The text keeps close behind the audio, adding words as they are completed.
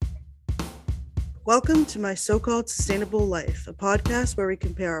Welcome to My So-Called Sustainable Life, a podcast where we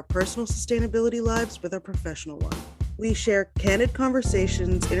compare our personal sustainability lives with our professional one. We share candid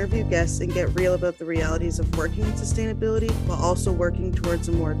conversations, interview guests, and get real about the realities of working in sustainability while also working towards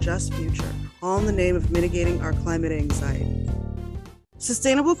a more just future, all in the name of mitigating our climate anxiety.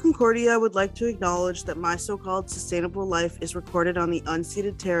 Sustainable Concordia would like to acknowledge that My So-Called Sustainable Life is recorded on the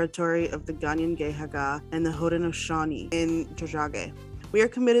unceded territory of the Ganyan-Gehaga and the Haudenosaunee in Tiohtià:ke. We are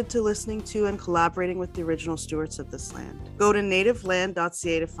committed to listening to and collaborating with the original stewards of this land. Go to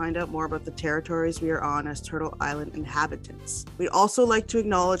nativeland.ca to find out more about the territories we are on as Turtle Island inhabitants. We'd also like to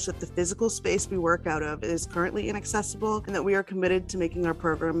acknowledge that the physical space we work out of is currently inaccessible and that we are committed to making our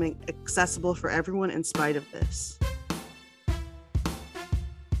programming accessible for everyone in spite of this.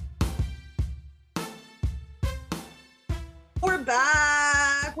 We're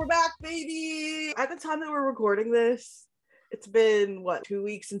back, baby! At the time that we're recording this, it's been, 2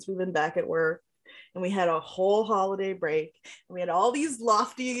 weeks since we've been back at work, and we had a whole holiday break, and we had all these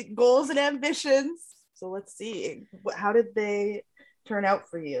lofty goals and ambitions. So let's see, how did they turn out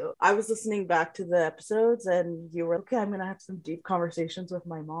for you? I was listening back to the episodes, and you were, okay, I'm going to have some deep conversations with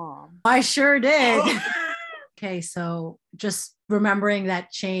my mom. I sure did. Okay, so just remembering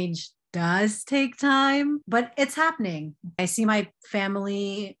that change does take time, but it's happening. I see my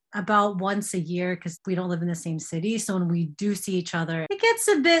family about once a year because we don't live in the same city. So when we do see each other, it gets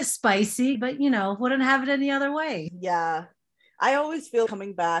a bit spicy, but wouldn't have it any other way. Yeah. I always feel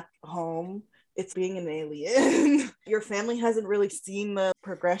coming back home, it's being an alien. Your family hasn't really seen the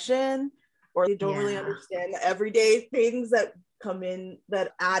progression, or they don't really understand the everyday things that come in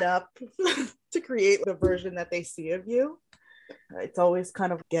that add up to create the version that they see of you. It's always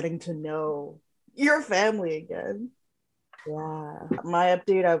kind of getting to know your family again. Yeah. My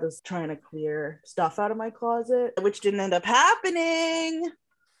update, I was trying to clear stuff out of my closet, which didn't end up happening,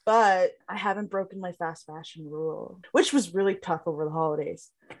 but I haven't broken my fast fashion rule, which was really tough over the holidays.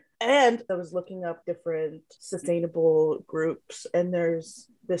 And I was looking up different sustainable groups, and there's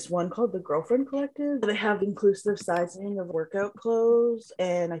this one called the Girlfriend Collective. They have inclusive sizing of workout clothes,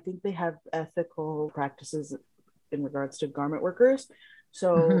 and I think they have ethical practices in regards to garment workers.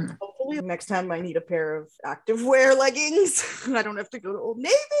 So hopefully next time I need a pair of activewear leggings, I don't have to go to Old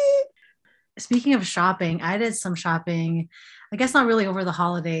Navy. Speaking of shopping, I did some shopping, I guess not really over the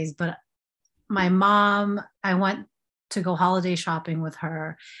holidays, but my mom, I went to go holiday shopping with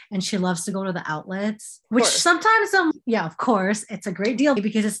her, and she loves to go to the outlets, which sometimes, of course, it's a great deal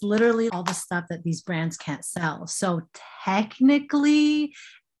because it's literally all the stuff that these brands can't sell. So technically,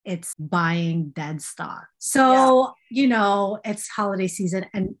 it's buying dead stock. So, it's holiday season,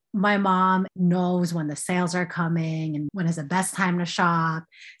 and my mom knows when the sales are coming and when is the best time to shop.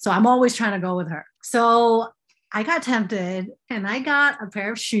 So I'm always trying to go with her. So I got tempted and I got a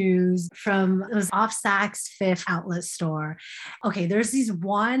pair of shoes from, it was off Saks Fifth outlet store. Okay, there's these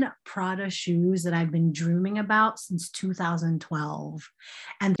one Prada shoes that I've been dreaming about since 2012.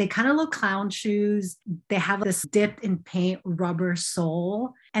 And they kind of look clown shoes. They have this dipped in paint rubber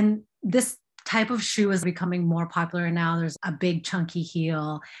sole. And this type of shoe is becoming more popular now. There's a big chunky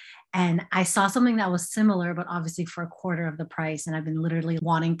heel. And I saw something that was similar, but obviously for a quarter of the price. And I've been literally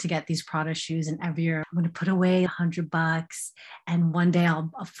wanting to get these Prada shoes. And every year I'm going to put away $100 and one day I'll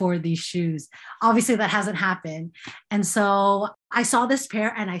afford these shoes. Obviously that hasn't happened. And so I saw this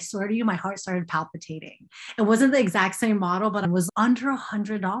pair and I swear to you, my heart started palpitating. It wasn't the exact same model, but it was under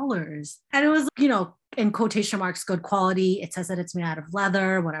 $100. And it was, in quotation marks, good quality. It says that it's made out of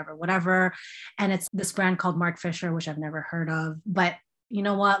leather, whatever. And it's this brand called Mark Fisher, which I've never heard of. But you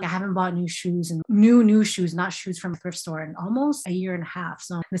know what? I haven't bought new shoes and new shoes, not shoes from a thrift store, in almost a year and a half.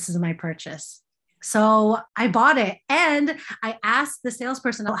 So this is my purchase. So I bought it and I asked the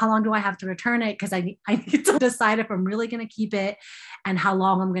salesperson, how long do I have to return it? Because I need to decide if I'm really going to keep it and how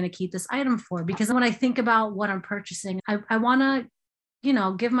long I'm going to keep this item for. Because when I think about what I'm purchasing, I want to,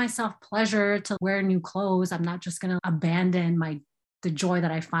 give myself pleasure to wear new clothes. I'm not just going to abandon the joy that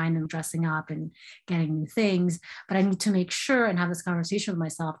I find in dressing up and getting new things, but I need to make sure and have this conversation with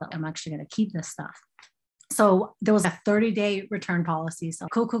myself that I'm actually going to keep this stuff. So there was a 30-day return policy. So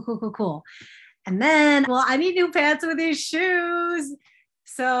cool. And then, I need new pants with these shoes.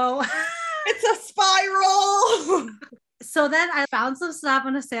 So it's a spiral. So then I found some stuff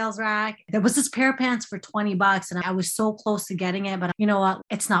on a sales rack. There was this pair of pants for $20 and I was so close to getting it, but you know what?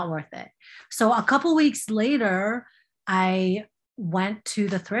 It's not worth it. So a couple weeks later, I went to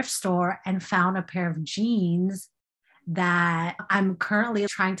the thrift store and found a pair of jeans that I'm currently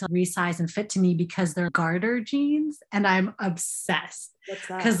trying to resize and fit to me because they're garter jeans and I'm obsessed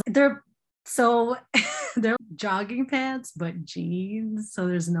because they're So they're jogging pants, but jeans. So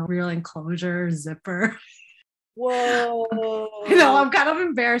there's no real enclosure, zipper. Whoa. I'm kind of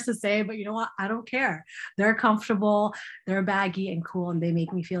embarrassed to say, but you know what? I don't care. They're comfortable, they're baggy and cool, and they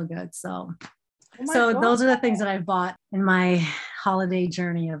make me feel good. So, those are the things that I've bought in my holiday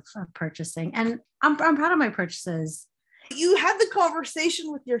journey of purchasing. And I'm proud of my purchases. You had the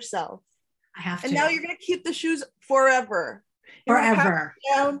conversation with yourself. I have to. And now you're going to keep the shoes forever. You're forever.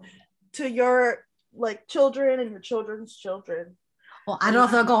 Down to your children and your children's children. Well, I don't know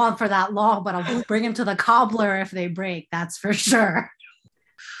if they'll go on for that long, but I'll bring them to the cobbler if they break. That's for sure.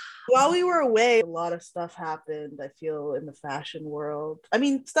 While we were away, a lot of stuff happened, I feel, in the fashion world. I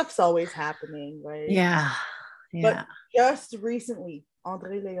mean, stuff's always happening, right? Yeah. But just recently,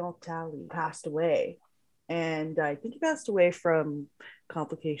 André Léon Talley passed away. And I think he passed away from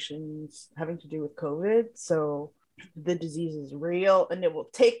complications having to do with COVID. So the disease is real and it will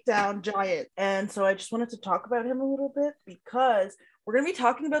take down giants. And so I just wanted to talk about him a little bit because we're going to be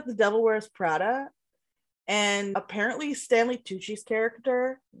talking about The Devil Wears Prada. And apparently Stanley Tucci's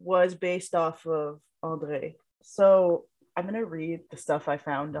character was based off of André. So I'm going to read the stuff I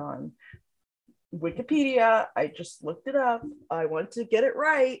found on Wikipedia. I just looked it up. I want to get it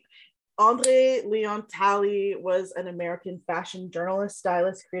right. André Léon Talley was an American fashion journalist,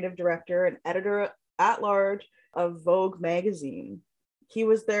 stylist, creative director, and editor at large of Vogue magazine. He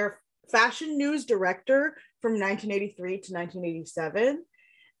was their fashion news director from 1983 to 1987.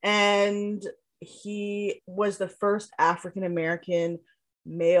 And he was the first African-American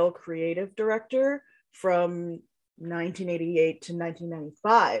male creative director from 1988 to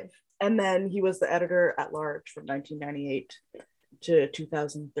 1995. And then he was the editor at large from 1998 to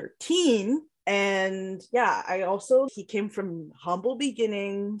 2013. And he came from humble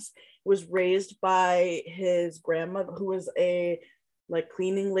beginnings, was raised by his grandmother, who was a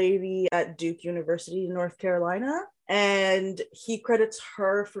cleaning lady at Duke University in North Carolina. And he credits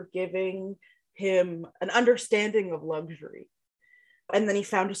her for giving him an understanding of luxury. And then he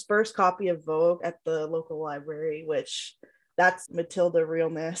found his first copy of Vogue at the local library, which that's Matilda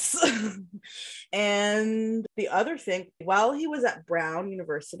realness. And the other thing, while he was at Brown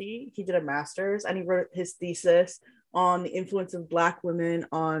University, he did a master's and he wrote his thesis on the influence of Black women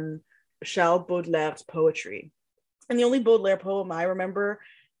on Charles Baudelaire's poetry. And the only Baudelaire poem I remember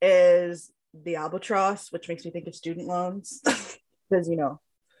is The Albatross, which makes me think of student loans because,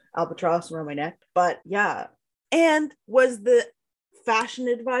 albatross around my neck. But yeah, and was the fashion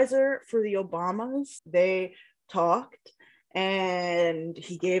advisor for the Obamas. They talked and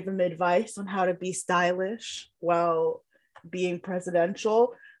he gave them advice on how to be stylish while being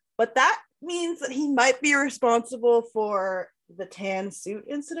presidential. But that means that he might be responsible for the tan suit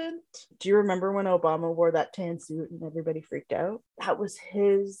incident. Do you remember when Obama wore that tan suit and everybody freaked out? That was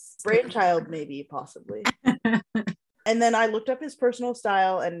his brainchild, maybe, possibly. And then I looked up his personal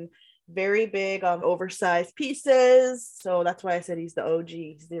style and very big on oversized pieces. So that's why I said he's the OG.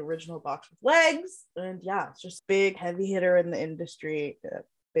 He's the original box with legs. And yeah, it's just big heavy hitter in the industry.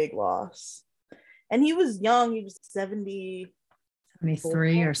 Big loss. And he was young. He was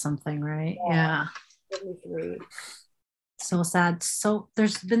 73 or something, right? Yeah. 73. So sad. So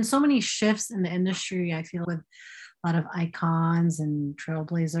there's been so many shifts in the industry, I feel, with a lot of icons and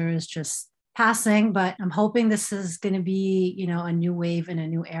trailblazers just passing, but I'm hoping this is going to be, a new wave and a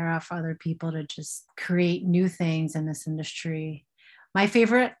new era for other people to just create new things in this industry. My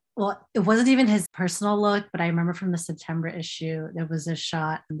favorite, well, it wasn't even his personal look, but I remember from the September issue, there was a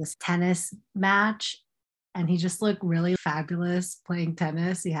shot in this tennis match and he just looked really fabulous playing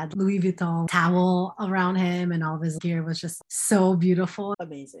tennis. He had Louis Vuitton towel around him and all of his gear was just so beautiful.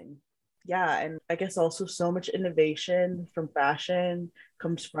 Amazing. Yeah, and I guess also so much innovation from fashion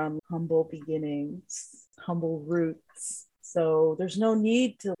comes from humble beginnings, humble roots. So there's no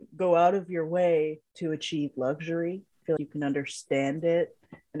need to go out of your way to achieve luxury. I feel like you can understand it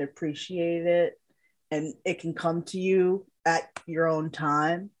and appreciate it, and it can come to you at your own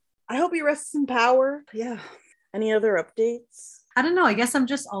time. I hope he rests in power. Yeah. Any other updates? I don't know. I guess I'm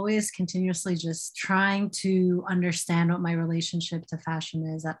just always continuously just trying to understand what my relationship to fashion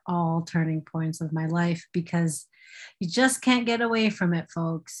is at all turning points of my life, because you just can't get away from it,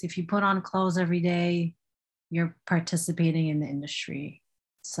 folks. If you put on clothes every day, you're participating in the industry.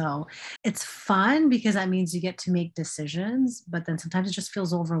 So it's fun because that means you get to make decisions, but then sometimes it just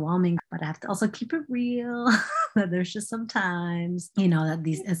feels overwhelming. But I have to also keep it real that there's just sometimes, that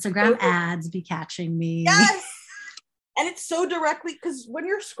these Instagram ads be catching me. Yes. And it's so directly, because when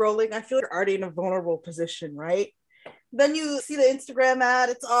you're scrolling, I feel like you're already in a vulnerable position, right? Then you see the Instagram ad,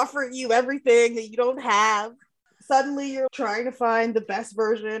 it's offering you everything that you don't have. Suddenly you're trying to find the best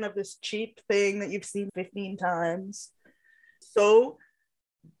version of this cheap thing that you've seen 15 times. So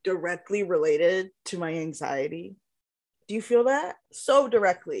directly related to my anxiety. Do you feel that? So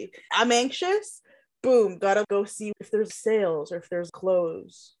directly. I'm anxious. Boom, gotta go see if there's sales or if there's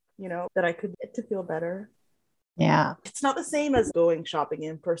clothes, that I could get to feel better. Yeah. It's not the same as going shopping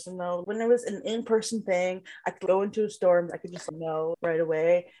in person though. When it was an in-person thing, I could go into a store and I could just know right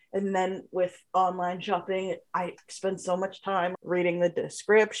away. And then with online shopping, I spend so much time reading the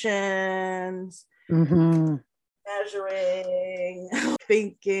descriptions, measuring,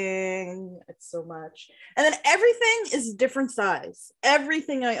 thinking. It's so much. And then everything is different size.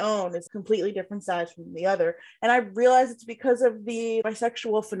 Everything I own is completely different size from the other. And I realize it's because of the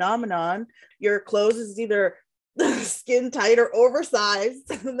bisexual phenomenon. Your clothes is either skin tight or oversized,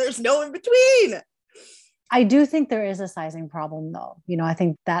 and there's no in between. I do think there is a sizing problem though. I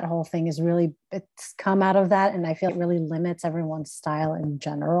think that whole thing is really, it's come out of that. And I feel it really limits everyone's style in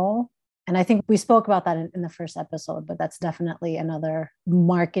general. And I think we spoke about that in the first episode, but that's definitely another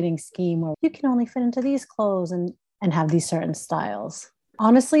marketing scheme where you can only fit into these clothes and have these certain styles.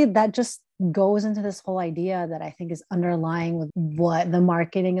 Honestly, that just goes into this whole idea that I think is underlying with what the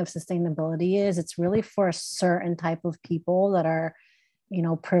marketing of sustainability is. It's really for a certain type of people that are,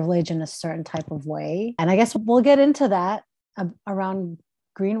 privileged in a certain type of way. And I guess we'll get into that around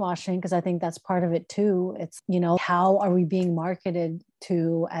greenwashing, because I think that's part of it too. It's, how are we being marketed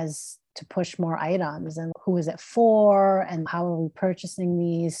to push more items, and who is it for, and how are we purchasing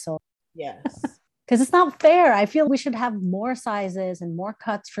these? So yes. Because it's not fair. I feel we should have more sizes and more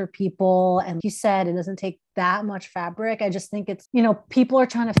cuts for people. And you said it doesn't take that much fabric. I just think it's, people are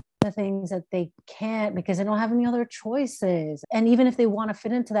trying to fit the things that they can't because they don't have any other choices. And even if they want to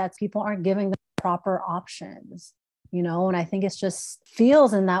fit into that, people aren't giving them proper options. And I think it's just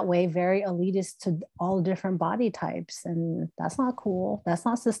feels in that way very elitist to all different body types. And that's not cool. That's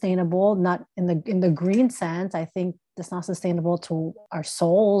not sustainable. Not in the green sense. I think that's not sustainable to our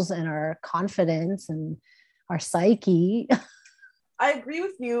souls and our confidence and our psyche. I agree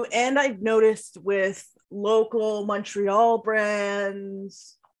with you. And I've noticed with local Montreal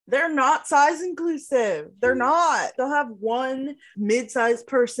brands, they're not size inclusive. They're not. They'll have one mid-sized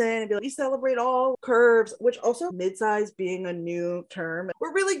person and be like, we celebrate all curves, which also mid-size being a new term.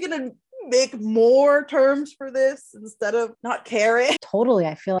 We're really going to make more terms for this instead of not caring. Totally.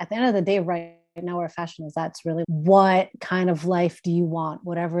 I feel at the end of the day, right now where fashion is, that's really what kind of life do you want?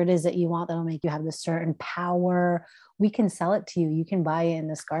 Whatever it is that you want, that'll make you have this certain power. We can sell it to you. You can buy it in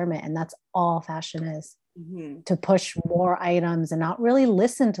this garment. And that's all fashion is. To push more items and not really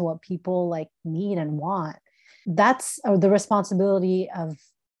listen to what people need and want. That's the responsibility of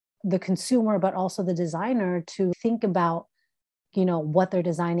the consumer, but also the designer to think about, what they're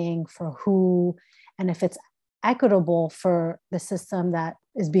designing for who, and if it's equitable for the system that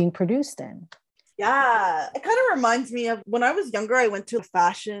is being produced in. Yeah, it kind of reminds me of when I was younger, I went to a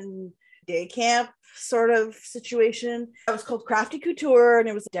fashion day camp sort of situation. It was called Crafty Couture and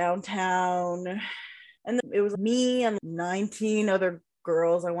it was downtown. And it was me and 19 other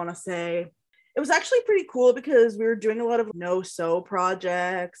girls, I want to say. It was actually pretty cool because we were doing a lot of no-sew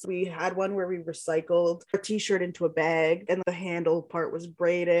projects. We had one where we recycled a t-shirt into a bag and the handle part was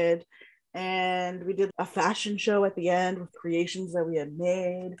braided. And we did a fashion show at the end with creations that we had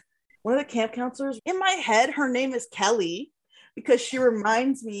made. One of the camp counselors, in my head, her name is Kelly, because she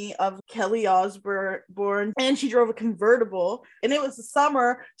reminds me of Kelly Osbourne, and she drove a convertible, and it was the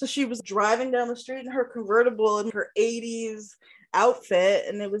summer, so she was driving down the street in her convertible in her 80s outfit,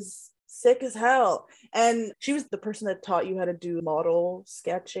 and it was sick as hell. And she was the person that taught you how to do model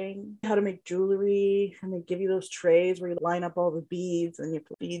sketching, how to make jewelry, and they give you those trays where you line up all the beads and you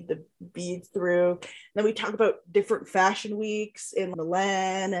feed the beads through. And then we talk about different fashion weeks in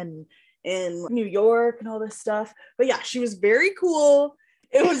Milan and in New York and all this stuff. But yeah, she was very cool.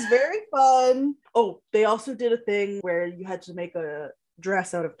 It was very fun. Oh, they also did a thing where you had to make a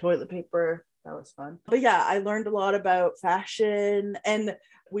dress out of toilet paper. That was fun. But yeah, I learned a lot about fashion, and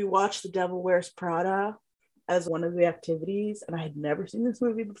we watched The Devil Wears Prada as one of the activities, and I had never seen this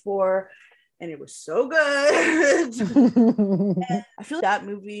movie before, and it was so good. I feel like that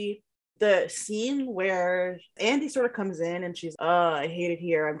movie, the scene where Andy sort of comes in and she's, I hate it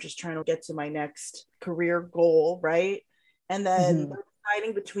here. I'm just trying to get to my next career goal, right? And then they're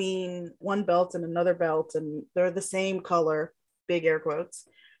fighting between one belt and another belt, and they're the same color, big air quotes.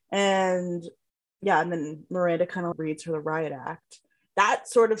 And yeah, and then Miranda kind of reads her the riot act. That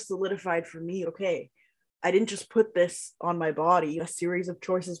sort of solidified for me, okay, I didn't just put this on my body. A series of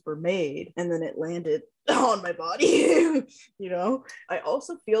choices were made and then it landed on my body. I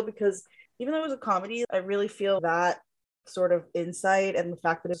also feel because Even though it was a comedy, I really feel that sort of insight and the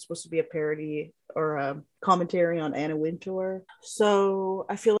fact that it's supposed to be a parody or a commentary on Anna Wintour. So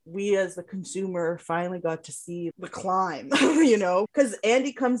I feel like we as the consumer finally got to see the climb, because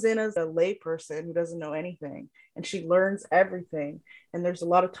Andy comes in as a layperson who doesn't know anything and she learns everything. And there's a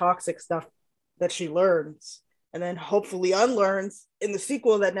lot of toxic stuff that she learns and then hopefully unlearns in the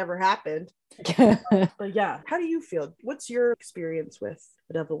sequel that never happened. But yeah, how do you feel? What's your experience with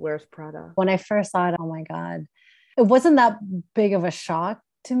The Devil Wears Prada? When I first saw it, oh my God, it wasn't that big of a shock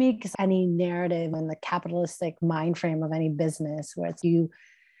to me, because any narrative in the capitalistic mind frame of any business where it's you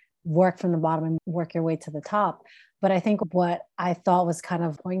work from the bottom and work your way to the top. But I think what I thought was kind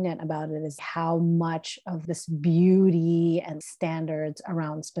of poignant about it is how much of this beauty and standards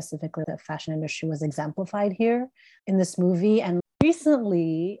around specifically the fashion industry was exemplified here in this movie. And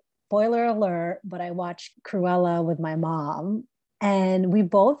recently, spoiler alert, but I watched Cruella with my mom. And we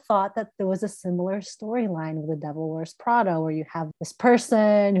both thought that there was a similar storyline with The Devil Wears Prada, where you have this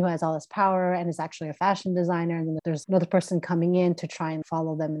person who has all this power and is actually a fashion designer. And then there's another person coming in to try and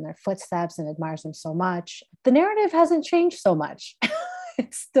follow them in their footsteps and admires them so much. The narrative hasn't changed so much.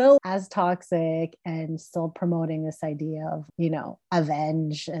 It's still as toxic and still promoting this idea of,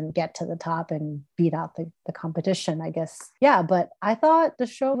 avenge and get to the top and beat out the competition, I guess. Yeah, but I thought the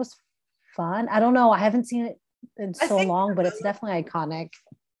show was fun. I don't know. I haven't seen it in so long, but it's definitely iconic.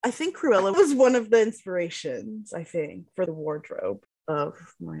 I think Cruella was one of the inspirations, I think, for the wardrobe of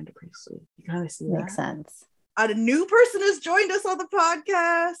Miranda Priestley. You kind of see that. Makes sense. A new person has joined us on the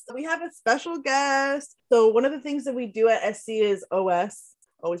podcast. We have a special guest. So one of the things that we do at SC is OS,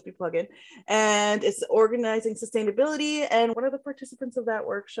 always be plugging, and it's organizing sustainability. And one of the participants of that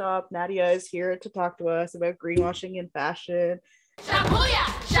workshop, Nadia, is here to talk to us about greenwashing in fashion.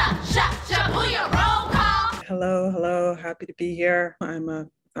 Hello. Happy to be here. I'm a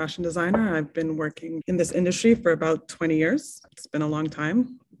fashion designer. I've been working in this industry for about 20 years. It's been a long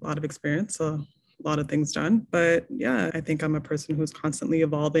time, a lot of experience, a lot of things done. But yeah, I think I'm a person who's constantly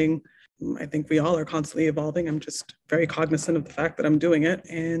evolving. I think we all are constantly evolving. I'm just very cognizant of the fact that I'm doing it.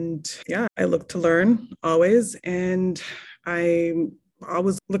 And yeah, I look to learn always. And I'm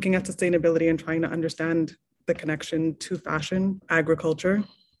always looking at sustainability and trying to understand the connection to fashion, agriculture,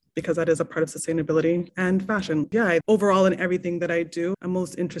 because that is a part of sustainability, and fashion. Yeah, overall in everything that I do, I'm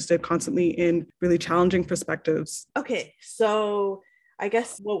most interested constantly in really challenging perspectives. Okay, so I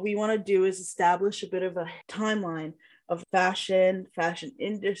guess what we want to do is establish a bit of a timeline of fashion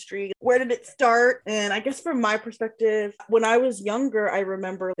industry. Where did it start? And I guess from my perspective, when I was younger, I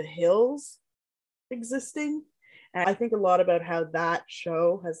remember the Hills existing. And I think a lot about how that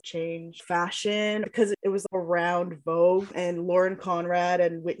show has changed fashion because it was around Vogue, and Lauren Conrad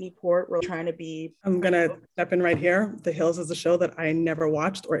and Whitney Port were trying to be... I'm going to step in right here. The Hills is a show that I never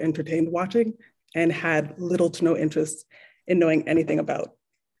watched or entertained watching and had little to no interest in knowing anything about.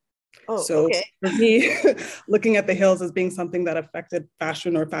 Oh, so okay. For me, looking at The Hills as being something that affected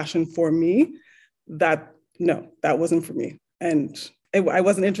fashion or fashion for me, that wasn't for me. And I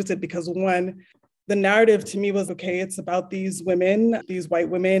wasn't interested because one, the narrative to me was, okay, it's about these women, these white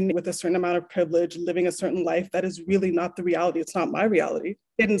women with a certain amount of privilege, living a certain life that is really not the reality. It's not my reality.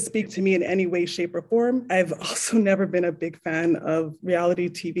 It didn't speak to me in any way, shape, or form. I've also never been a big fan of reality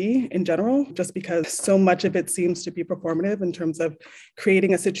TV in general, just because so much of it seems to be performative in terms of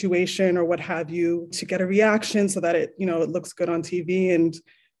creating a situation or what have you to get a reaction so that it looks good on TV. And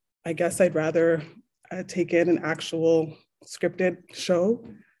I guess I'd rather take in an actual scripted show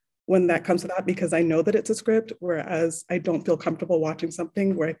when that comes to that, because I know that it's a script, whereas I don't feel comfortable watching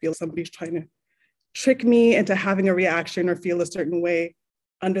something where I feel somebody's trying to trick me into having a reaction or feel a certain way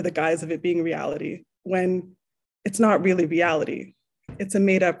under the guise of it being reality, when it's not really reality. It's a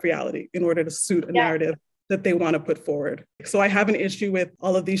made-up reality in order to suit a narrative that they want to put forward. So I have an issue with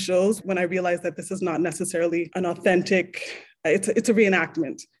all of these shows when I realize that this is not necessarily an authentic, it's a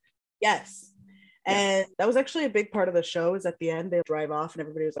reenactment. Yes. And that was actually a big part of the show, is at the end, they drive off and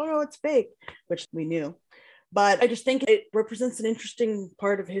everybody was like, oh, no, it's fake, which we knew. But I just think it represents an interesting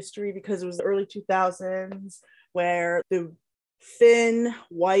part of history because it was the early 2000s where the thin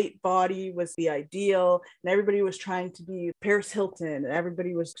white body was the ideal and everybody was trying to be Paris Hilton and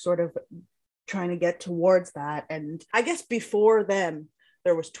everybody was sort of trying to get towards that. And I guess before them,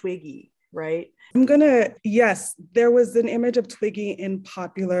 there was Twiggy, right? Yes, there was an image of Twiggy in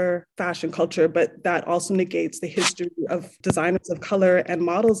popular fashion culture, but that also negates the history of designers of color and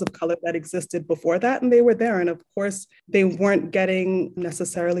models of color that existed before that. And they were there. And of course, they weren't getting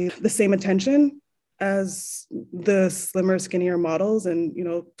necessarily the same attention as the slimmer, skinnier models. And,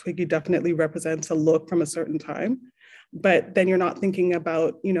 Twiggy definitely represents a look from a certain time. But then you're not thinking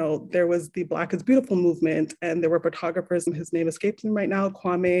about, there was the Black is Beautiful movement, and there were photographers, and his name escapes me right now,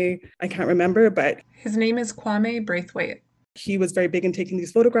 Kwame, I can't remember, but his name is Kwame Braithwaite. He was very big in taking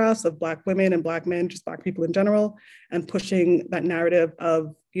these photographs of Black women and Black men, just Black people in general, and pushing that narrative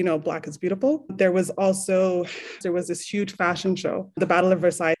of, Black is beautiful. There was this huge fashion show, the Battle of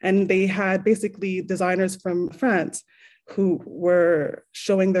Versailles, and they had basically designers from France who were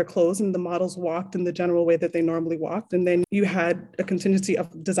showing their clothes, and the models walked in the general way that they normally walked. And then you had a contingency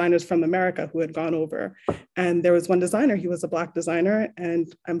of designers from America who had gone over. And there was one designer, he was a Black designer,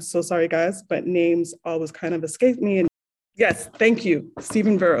 and I'm so sorry, guys, but names always kind of escape me. And yes, thank you,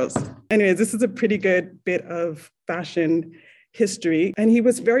 Stephen Burrows. Anyways, this is a pretty good bit of fashion history. And he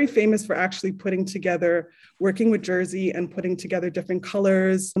was very famous for actually working with jersey and putting together different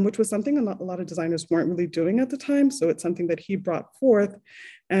colors, which was something a lot of designers weren't really doing at the time. So it's something that he brought forth.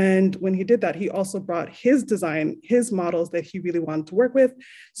 And when he did that, he also brought his design, his models that he really wanted to work with.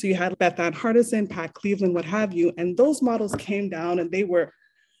 So you had Beth Ann Hardison, Pat Cleveland, what have you. And those models came down and they were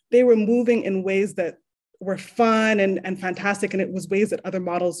moving in ways that were fun and fantastic. And it was ways that other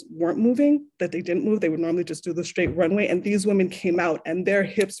models weren't moving, that they didn't move. They would normally just do the straight runway. And these women came out and their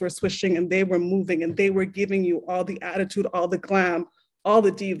hips were swishing and they were moving and they were giving you all the attitude, all the glam, all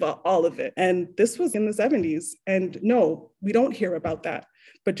the diva, all of it. And this was in the 70s. And no, we don't hear about that.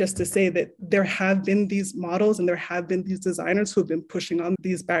 But just to say that there have been these models and there have been these designers who have been pushing on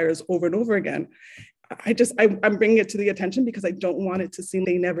these barriers over and over again. I'm bringing it to the attention because I don't want it to seem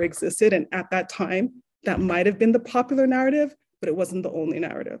they never existed. And at that time, that might have been the popular narrative, but it wasn't the only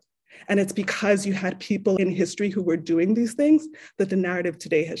narrative. And it's because you had people in history who were doing these things that the narrative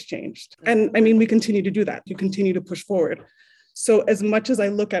today has changed. And I mean, we continue to do that. You continue to push forward. So as much as I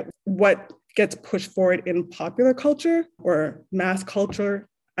look at what gets pushed forward in popular culture or mass culture,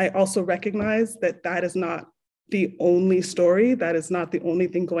 I also recognize that that is not the only story. That is not the only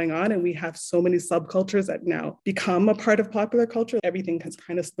thing going on. And we have so many subcultures that now become a part of popular culture. Everything has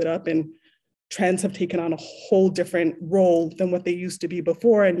kind of split up and trends have taken on a whole different role than what they used to be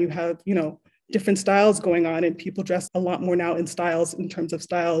before. And you have, different styles going on and people dress a lot more now in terms of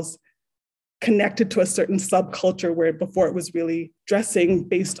styles connected to a certain subculture, where before it was really dressing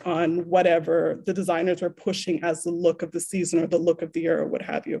based on whatever the designers were pushing as the look of the season or the look of the year or what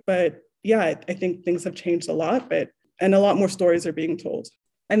have you. But yeah, I think things have changed a lot, and a lot more stories are being told.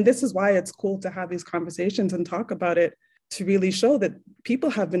 And this is why it's cool to have these conversations and talk about it, to really show that people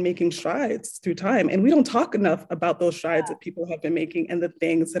have been making strides through time. And we don't talk enough about those strides that people have been making and the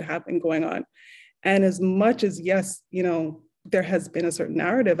things that have been going on. And as much as, yes, there has been a certain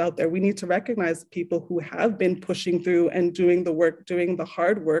narrative out there, we need to recognize people who have been pushing through and doing the work, doing the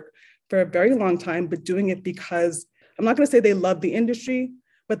hard work for a very long time, but doing it because, I'm not going to say they love the industry,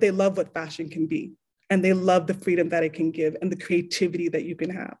 but they love what fashion can be. And they love the freedom that it can give and the creativity that you can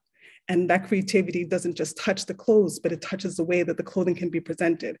have. And that creativity doesn't just touch the clothes, but it touches the way that the clothing can be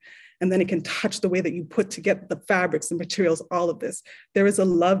presented. And then it can touch the way that you put together the fabrics, the materials, all of this. There is a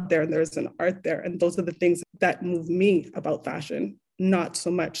love there and there is an art there. And those are the things that move me about fashion. Not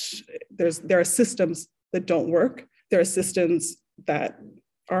so much, there are systems that don't work. There are systems that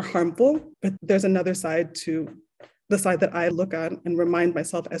are harmful, but there's another side to the side that I look at and remind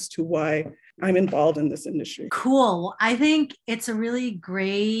myself as to why I'm involved in this industry. Cool. I think it's a really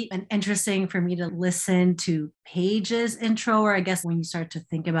great and interesting for me to listen to Paige's intro, or I guess when you start to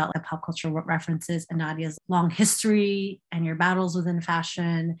think about the pop culture references and Nadia's long history and your battles within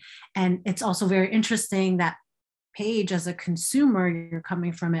fashion. And it's also very interesting that Paige, as a consumer, you're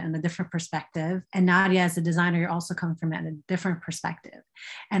coming from it in a different perspective. And Nadia, as a designer, you're also coming from it in a different perspective.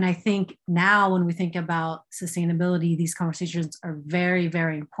 And I think now when we think about sustainability, these conversations are very,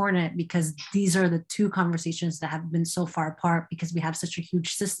 very important, because these are the two conversations that have been so far apart, because we have such a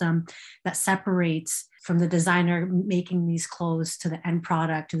huge system that separates from the designer making these clothes to the end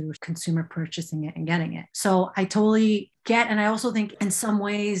product, to the consumer purchasing it and getting it. So I totally get, and I also think in some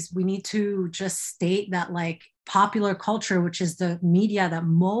ways we need to just state that, like, popular culture, which is the media that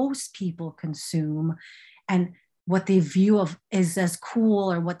most people consume and what they view of is as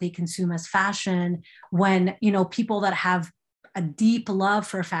cool, or what they consume as fashion, when, people that have a deep love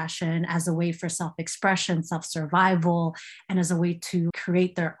for fashion as a way for self-expression, self-survival, and as a way to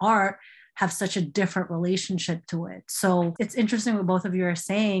create their art, have such a different relationship to it. So it's interesting what both of you are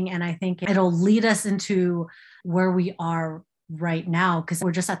saying. And I think it'll lead us into where we are right now, because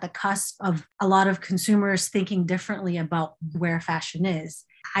we're just at the cusp of a lot of consumers thinking differently about where fashion is.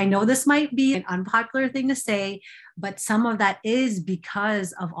 I know this might be an unpopular thing to say, but some of that is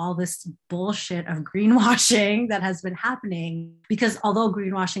because of all this bullshit of greenwashing that has been happening. Because although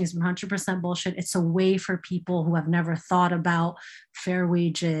greenwashing is 100% bullshit, it's a way for people who have never thought about fair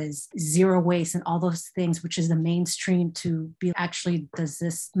wages, zero waste, and all those things, which is the mainstream, to be actually, does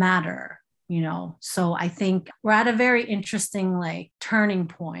this matter? So I think we're at a very interesting turning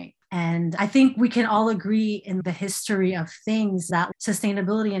point. And I think we can all agree in the history of things that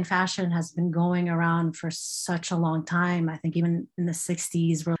sustainability in fashion has been going around for such a long time. I think even in the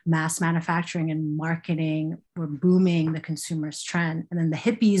 60s, where mass manufacturing and marketing were booming the consumer's trend. And then the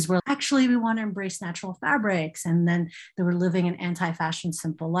hippies were actually, we want to embrace natural fabrics. And then they were living an anti-fashion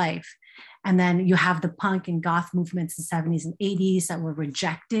simple life. And then you have the punk and goth movements in the 70s and 80s that were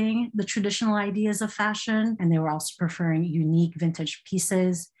rejecting the traditional ideas of fashion. And they were also preferring unique vintage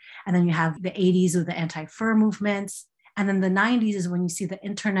pieces. And then you have the 80s with the anti-fur movements. And then the 90s is when you see the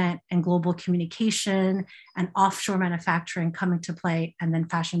internet and global communication and offshore manufacturing coming to play, and then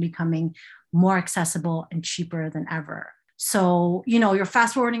fashion becoming more accessible and cheaper than ever. So, you're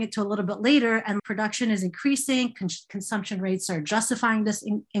fast forwarding it to a little bit later, and production is increasing. Consumption rates are justifying this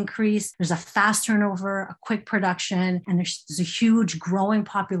increase. There's a fast turnover, a quick production, and there's a huge growing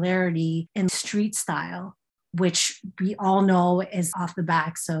popularity in street style, which we all know is off the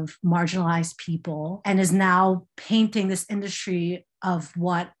backs of marginalized people and is now painting this industry of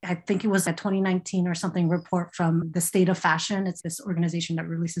what I think it was a 2019 or something report from the State of Fashion. It's this organization that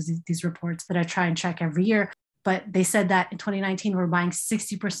releases these reports that I try and check every year. But they said that in 2019, we're buying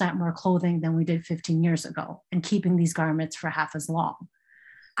 60% more clothing than we did 15 years ago and keeping these garments for half as long.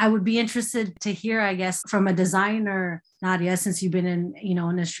 I would be interested to hear, I guess, from a designer, Nadia, since you've been in,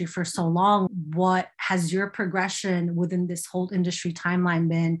 industry for so long, what has your progression within this whole industry timeline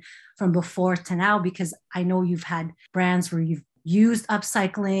been from before to now? Because I know you've had brands where you've used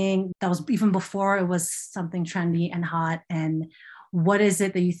upcycling. That was even before it was something trendy and hot. And what is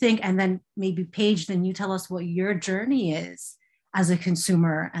it that you think? And then maybe Paige, then you tell us what your journey is as a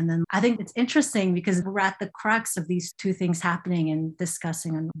consumer. And then I think it's interesting because we're at the crux of these two things happening and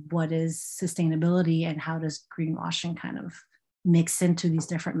discussing on what is sustainability and how does greenwashing kind of mix into these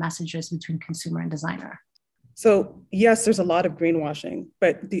different messages between consumer and designer. So yes, there's a lot of greenwashing,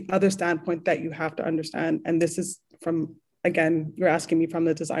 but the other standpoint that you have to understand, and this is from, again, you're asking me from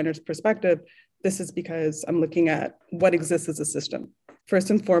the designer's perspective, this is because I'm looking at what exists as a system.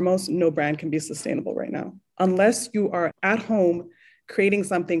 First and foremost, no brand can be sustainable right now. Unless you are at home creating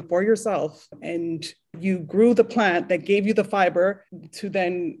something for yourself and you grew the plant that gave you the fiber to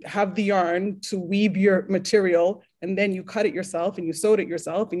then have the yarn to weave your material, and then you cut it yourself and you sewed it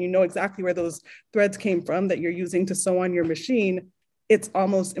yourself and you know exactly where those threads came from that you're using to sew on your machine, it's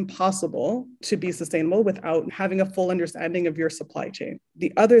almost impossible to be sustainable without having a full understanding of your supply chain.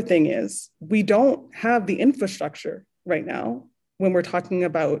 The other thing is we don't have the infrastructure right now when we're talking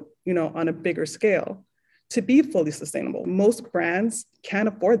about, on a bigger scale to be fully sustainable. Most brands can't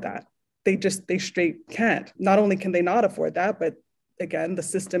afford that. They straight can't. Not only can they not afford that, but again, the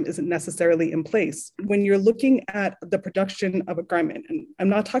system isn't necessarily in place. When you're looking at the production of a garment, and I'm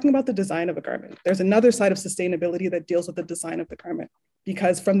not talking about the design of a garment, there's another side of sustainability that deals with the design of the garment.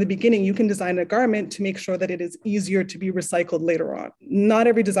 Because from the beginning, you can design a garment to make sure that it is easier to be recycled later on. Not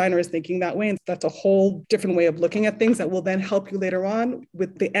every designer is thinking that way. And that's a whole different way of looking at things that will then help you later on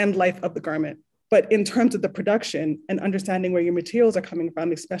with the end life of the garment. But in terms of the production and understanding where your materials are coming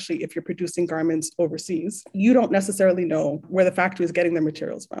from, especially if you're producing garments overseas, you don't necessarily know where the factory is getting their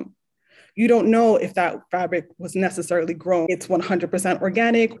materials from. You don't know if that fabric was necessarily grown. It's 100%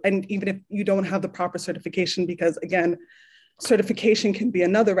 organic. And even if you don't have the proper certification, because again, certification can be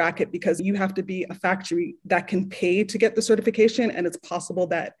another racket because you have to be a factory that can pay to get the certification. And it's possible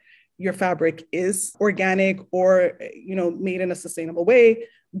that your fabric is organic or, made in a sustainable way,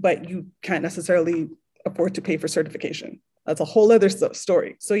 but you can't necessarily afford to pay for certification. That's a whole other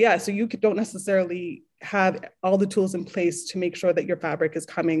story. So you don't necessarily have all the tools in place to make sure that your fabric is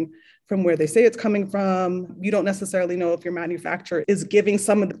coming from where they say it's coming from. You don't necessarily know if your manufacturer is giving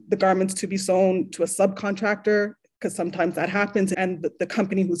some of the garments to be sewn to a subcontractor, because sometimes that happens. And the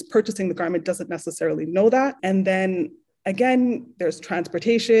company who's purchasing the garment doesn't necessarily know that. And then again, there's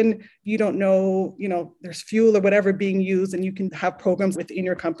transportation. You don't know, there's fuel or whatever being used, and you can have programs within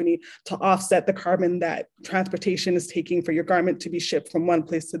your company to offset the carbon that transportation is taking for your garment to be shipped from one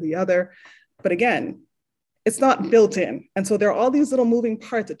place to the other. But again, it's not built in. And so there are all these little moving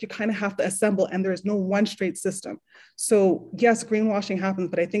parts that you kind of have to assemble, and there is no one straight system. So yes, greenwashing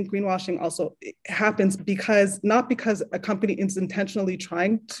happens, but I think greenwashing also happens not because a company is intentionally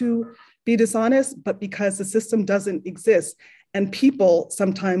trying to be dishonest, but because the system doesn't exist. And people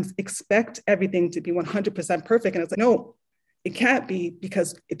sometimes expect everything to be 100% perfect. And it's like, no, it can't be,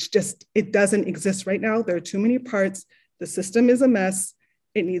 because it doesn't exist right now. There are too many parts. The system is a mess.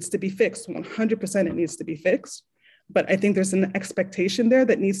 It needs to be fixed. 100% it needs to be fixed. But I think there's an expectation there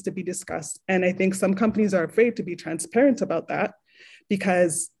that needs to be discussed. And I think some companies are afraid to be transparent about that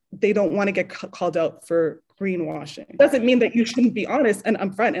because they don't want to get called out for greenwashing. It doesn't mean that you shouldn't be honest and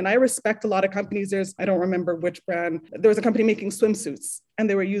upfront. And I respect a lot of companies. I don't remember which brand. There was a company making swimsuits, and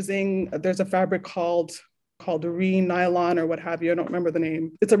they were there's a fabric called nylon or what have you. I don't remember the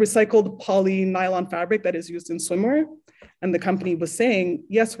name. It's a recycled poly nylon fabric that is used in swimwear. And the company was saying,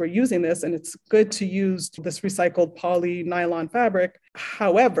 yes, we're using this and it's good to use this recycled poly nylon fabric.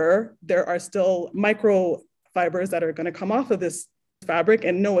 However, there are still microfibers that are going to come off of this fabric,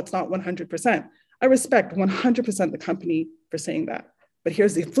 and no, it's not 100%. I respect 100% the company for saying that. But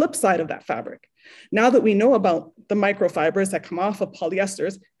here's the flip side of that fabric. Now that we know about the microfibers that come off of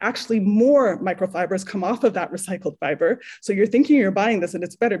polyesters, actually more microfibers come off of that recycled fiber. So you're thinking you're buying this and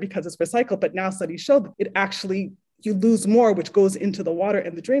it's better because it's recycled, but now studies show that it actually, you lose more, which goes into the water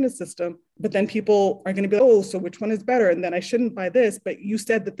and the drainage system. But then people are going to be like, oh, so which one is better? And then I shouldn't buy this, but you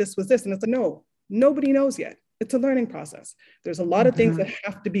said that this was this. And it's like, no, nobody knows yet. It's a learning process. There's a lot of things that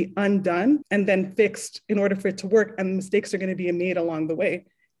have to be undone and then fixed in order for it to work. And mistakes are going to be made along the way.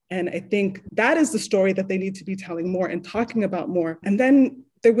 And I think that is the story that they need to be telling more and talking about more. And then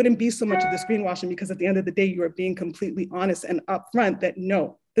there wouldn't be so much of this greenwashing, because at the end of the day, you are being completely honest and upfront that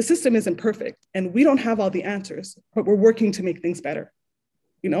no, the system isn't perfect and we don't have all the answers, but we're working to make things better.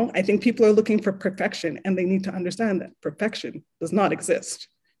 You know, I think people are looking for perfection, and they need to understand that perfection does not exist.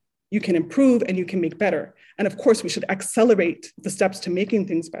 You can improve and you can make better. And of course, we should accelerate the steps to making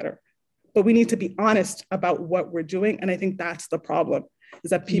things better. But we need to be honest about what we're doing. And I think that's the problem,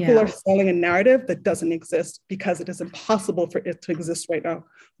 is that people are selling a narrative that doesn't exist because it is impossible for it to exist right now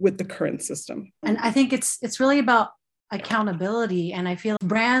with the current system. And I think it's really about accountability. And I feel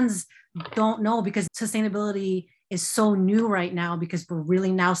brands don't know, because sustainability is so new right now, because we're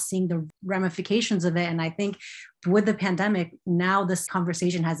really now seeing the ramifications of it. And I think with the pandemic, now this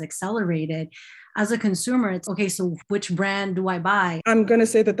conversation has accelerated. As a consumer, it's okay, so which brand do I buy? I'm going to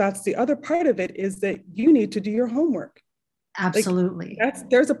say that that's the other part of it, is that you need to do your homework. Absolutely.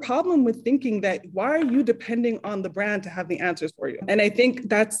 There's a problem with thinking that, why are you depending on the brand to have the answers for you? And I think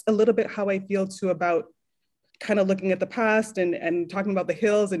that's a little bit how I feel too about kind of looking at the past and talking about the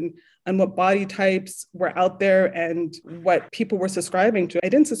hills and what body types were out there and what people were subscribing to. I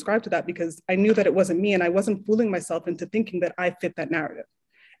didn't subscribe to that because I knew that it wasn't me, and I wasn't fooling myself into thinking that I fit that narrative.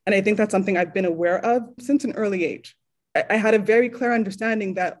 And I think that's something I've been aware of since an early age. I had a very clear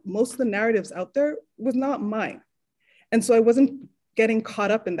understanding that most of the narratives out there was not mine. And so I wasn't getting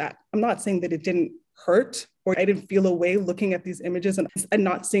caught up in that. I'm not saying that it didn't hurt or I didn't feel a way looking at these images and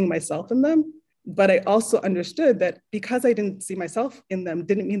not seeing myself in them. But I also understood that because I didn't see myself in them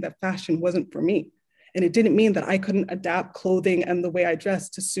didn't mean that fashion wasn't for me. And it didn't mean that I couldn't adapt clothing and the way I dress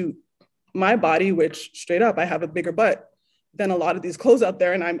to suit my body, which straight up, I have a bigger butt than a lot of these clothes out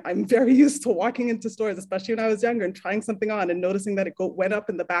there. And I'm very used to walking into stores, especially when I was younger, and trying something on and noticing that it went up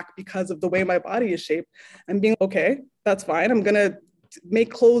in the back because of the way my body is shaped, and being, okay, that's fine. I'm going to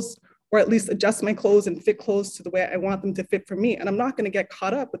make clothes, or at least adjust my clothes and fit clothes to the way I want them to fit for me. And I'm not going to get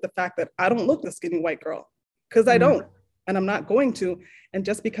caught up with the fact that I don't look the skinny white girl, because I don't, and I'm not going to. And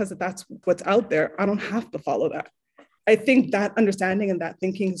just because that's what's out there, I don't have to follow that. I think that understanding and that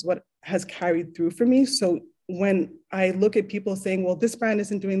thinking is what has carried through for me. So when I look at people saying, well, this brand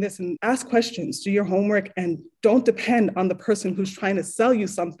isn't doing this, and ask questions, do your homework, and don't depend on the person who's trying to sell you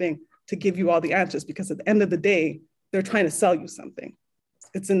something to give you all the answers, because at the end of the day, they're trying to sell you something.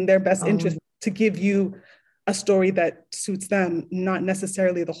 It's in their best interest to give you a story that suits them, not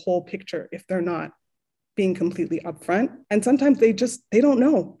necessarily the whole picture if they're not being completely upfront. And sometimes they don't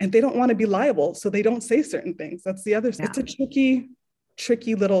know, and they don't want to be liable, so they don't say certain things. That's the other. Yeah. It's a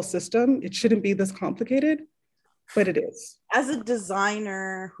tricky little system. It shouldn't be this complicated, but it is. As a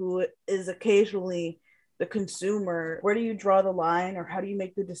designer who is occasionally the consumer, where do you draw the line, or how do you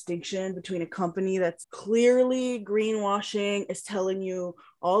make the distinction between a company that's clearly greenwashing, is telling you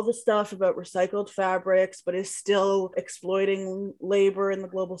all the stuff about recycled fabrics, but is still exploiting labor in the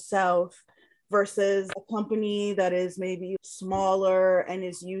global south, versus a company that is maybe smaller and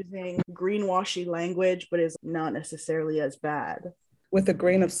is using greenwashy language, but is not necessarily as bad? With a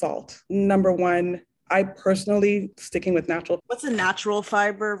grain of salt. Number one, I personally, sticking with natural. What's a natural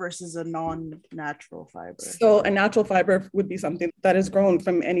fiber versus a non-natural fiber? So a natural fiber would be something that is grown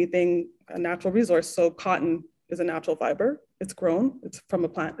from anything, a natural resource. So cotton is a natural fiber. It's grown, it's from a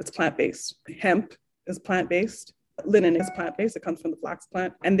plant, it's plant-based. Hemp is plant-based. Linen is plant-based. It comes from the flax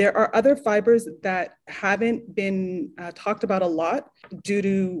plant. And there are other fibers that haven't been talked about a lot due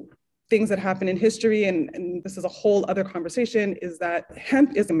to things that happen in history. And this is a whole other conversation, is that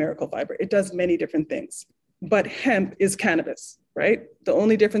hemp is a miracle fiber. It does many different things, but hemp is cannabis, right? The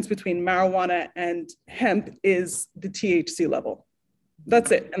only difference between marijuana and hemp is the THC level.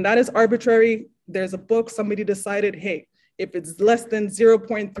 That's it. And that is arbitrary. There's a book, somebody decided, hey, if it's less than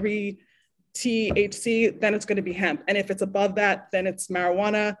 0.3 THC, then it's going to be hemp. And if it's above that, then it's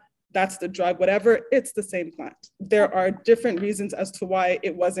marijuana. That's the drug, whatever, it's the same plant. There are different reasons as to why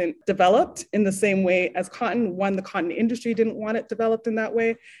it wasn't developed in the same way as cotton. One, the cotton industry didn't want it developed in that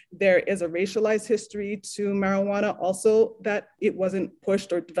way. There is a racialized history to marijuana also, that it wasn't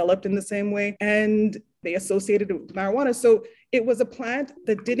pushed or developed in the same way. And they associated it with marijuana. So it was a plant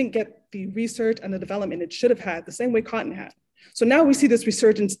that didn't get the research and the development it should have had, the same way cotton had. So now we see this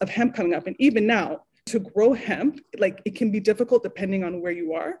resurgence of hemp coming up. And even now, to grow hemp, like, it can be difficult depending on where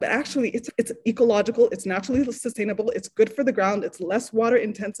you are, but actually it's ecological, it's naturally sustainable, it's good for the ground, it's less water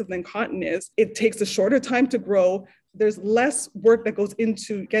intensive than cotton is. It takes a shorter time to grow. There's less work that goes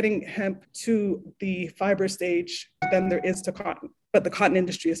into getting hemp to the fiber stage than there is to cotton. But the cotton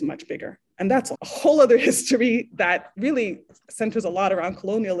industry is much bigger. And that's a whole other history that really centers a lot around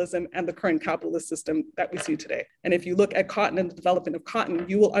colonialism and the current capitalist system that we see today. And if you look at cotton and the development of cotton,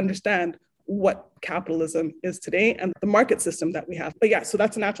 you will understand what capitalism is today and the market system that we have. But yeah, so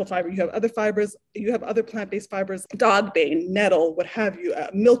that's a natural fiber. You have other fibers, you have other plant-based fibers, dogbane, nettle, what have you,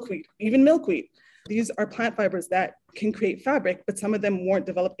 milkweed, even milkweed. These are plant fibers that can create fabric, but some of them weren't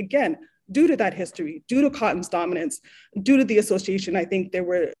developed, again, due to that history, due to cotton's dominance, due to the association. I think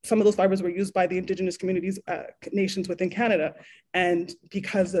some of those fibers were used by the indigenous communities, nations within Canada. And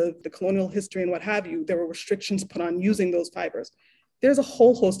because of the colonial history and what have you, there were restrictions put on using those fibers. There's a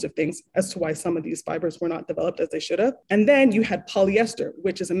whole host of things as to why some of these fibers were not developed as they should have. And then you had polyester,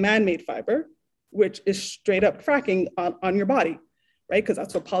 which is a man-made fiber, which is straight up fracking on your body, right? Because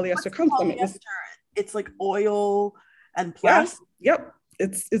that's what polyester comes from. It's like oil and plastic. Yeah, yep.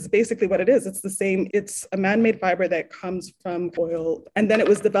 It's basically what it is. It's the same. It's a man-made fiber that comes from oil. And then it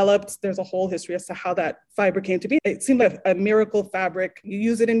was developed. There's a whole history as to how that fiber came to be. It seemed like a miracle fabric. You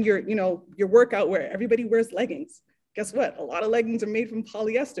use it in your workout wear. Everybody wears leggings. Guess what? A lot of leggings are made from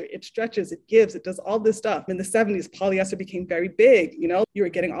polyester. It stretches, it gives, it does all this stuff. In the 70s, polyester became very big. You were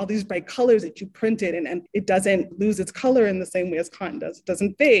getting all these bright colors that you printed, and it doesn't lose its color in the same way as cotton does. It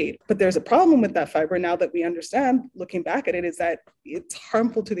doesn't fade. But there's a problem with that fiber now that we understand, looking back at it, is that it's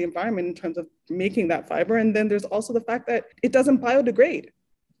harmful to the environment in terms of making that fiber. And then there's also the fact that it doesn't biodegrade.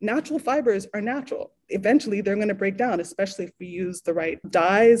 Natural fibers are natural. Eventually, they're going to break down, especially if we use the right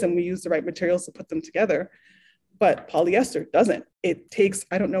dyes and we use the right materials to put them together. But polyester doesn't. It takes,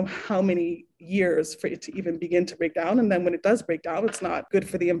 I don't know how many years for it to even begin to break down. And then when it does break down, it's not good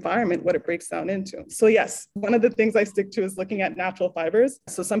for the environment, what it breaks down into. So yes, one of the things I stick to is looking at natural fibers.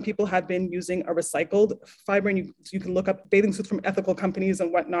 So some people have been using a recycled fiber, and you can look up bathing suits from ethical companies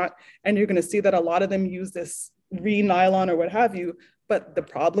and whatnot, and you're going to see that a lot of them use this re-nylon or what have you. But the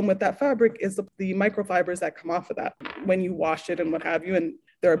problem with that fabric is the microfibers that come off of that when you wash it and what have you. And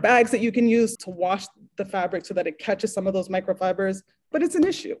there are bags that you can use to wash the fabric so that it catches some of those microfibers, but it's an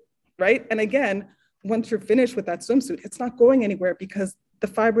issue, right? And again, once you're finished with that swimsuit, it's not going anywhere because the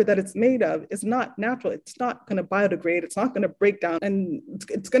fiber that it's made of is not natural. It's not going to biodegrade. It's not going to break down, and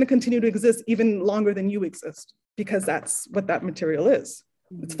it's going to continue to exist even longer than you exist, because that's what that material is.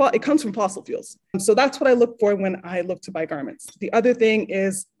 It comes from fossil fuels. So that's what I look for when I look to buy garments. The other thing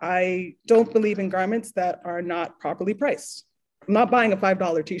is I don't believe in garments that are not properly priced. I'm not buying a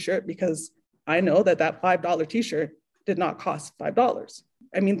 $5 t-shirt because I know that $5 t-shirt did not cost $5.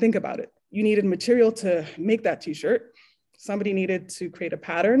 I mean, think about it. You needed material to make that t-shirt. Somebody needed to create a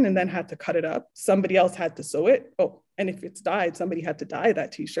pattern and then had to cut it up. Somebody else had to sew it. Oh, and if it's dyed, somebody had to dye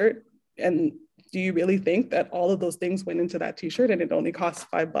that t-shirt. And do you really think that all of those things went into that t-shirt and it only costs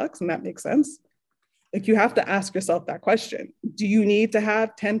 $5 and that makes sense? Like, you have to ask yourself that question. Do you need to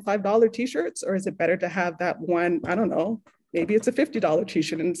have 10 $5 t-shirts, or is it better to have that one, I don't know, maybe it's a $50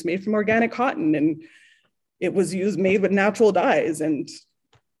 t-shirt and it's made from organic cotton and it was made with natural dyes, and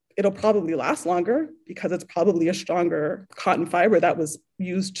it'll probably last longer because it's probably a stronger cotton fiber that was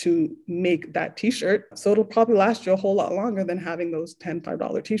used to make that t-shirt. So it'll probably last you a whole lot longer than having those 10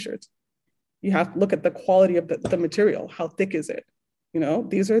 $5 t-shirts. You have to look at the quality of the material. How thick is it?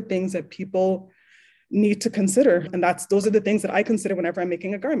 These are things that people need to consider. And those are the things that I consider whenever I'm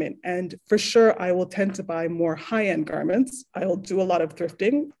making a garment. And for sure, I will tend to buy more high-end garments. I will do a lot of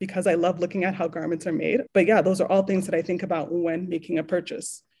thrifting because I love looking at how garments are made. But yeah, those are all things that I think about when making a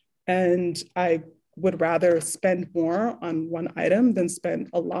purchase. And I would rather spend more on one item than spend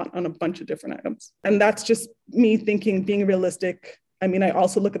a lot on a bunch of different items. And that's just me thinking, being realistic. I mean, I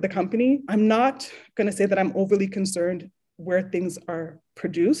also look at the company. I'm not going to say that I'm overly concerned where things are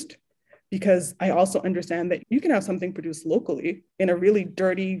produced, because I also understand that you can have something produced locally in a really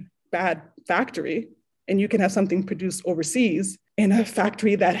dirty, bad factory, and you can have something produced overseas in a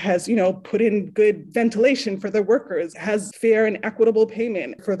factory that has, put in good ventilation for their workers, has fair and equitable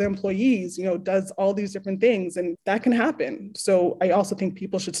payment for their employees, does all these different things, and that can happen. So I also think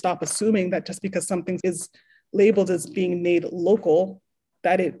people should stop assuming that just because something is labeled as being made local,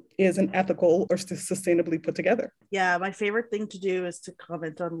 that it isn't ethical or sustainably put together. Yeah, my favorite thing to do is to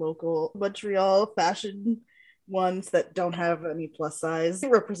comment on local Montreal fashion ones that don't have any plus size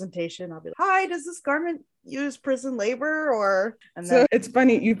representation. I'll be like, hi, does this garment use prison labor? So it's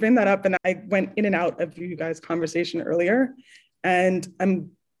funny, you bring that up, and I went in and out of you guys' conversation earlier. And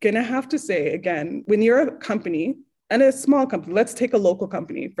I'm gonna have to say again, when you're a company, and a small company, let's take a local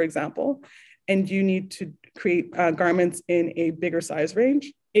company, for example, and you need to create garments in a bigger size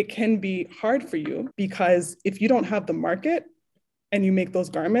range, it can be hard for you, because if you don't have the market and you make those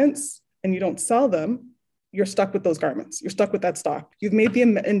garments and you don't sell them, you're stuck with those garments. You're stuck with that stock. You've made the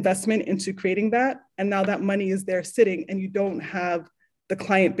investment into creating that, and now that money is there sitting, and you don't have the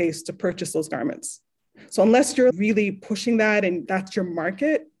client base to purchase those garments. So unless you're really pushing that and that's your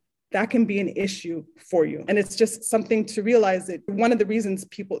market, that can be an issue for you. And it's just something to realize that one of the reasons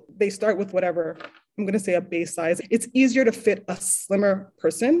they start with whatever, I'm going to say a base size. It's easier to fit a slimmer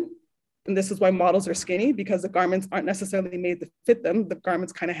person. And this is why models are skinny, because the garments aren't necessarily made to fit them. The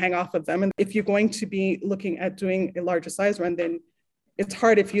garments kind of hang off of them. And if you're going to be looking at doing a larger size run, then it's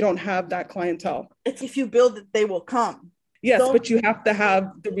hard if you don't have that clientele. If you build it, they will come. Yes, but you have to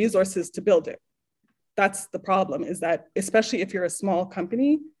have the resources to build it. That's the problem, is that especially if you're a small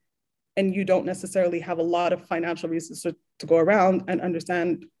company and you don't necessarily have a lot of financial resources to go around, and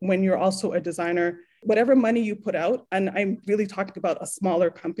understand when you're also a designer, whatever money you put out, and I'm really talking about a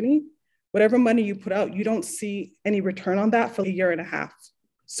smaller company, whatever money you put out, you don't see any return on that for a year and a half.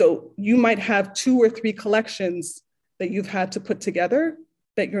 So you might have 2 or 3 collections that you've had to put together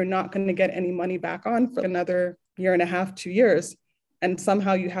that you're not going to get any money back on for another year and a half, 2 years. And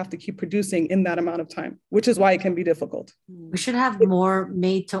somehow you have to keep producing in that amount of time, which is why it can be difficult. We should have more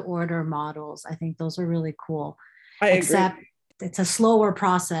made to order models. I think those are really cool. Except agree. It's a slower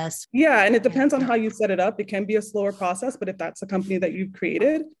process. Yeah, and it depends on how you set it up. It can be a slower process, but if that's a company that you've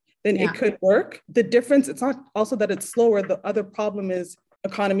created, then it could work. The difference, it's not also that it's slower. The other problem is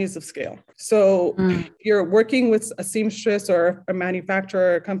economies of scale. So you're working with a seamstress or a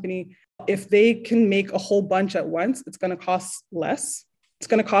manufacturer or a company. If they can make a whole bunch at once, it's going to cost less. It's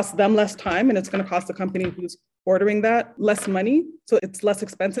going to cost them less time, and it's going to cost the company who's ordering that less money. So it's less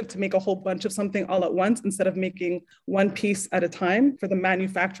expensive to make a whole bunch of something all at once instead of making one piece at a time. For the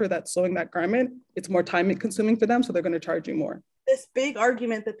manufacturer that's sewing that garment, it's more time consuming for them, so they're going to charge you more. This big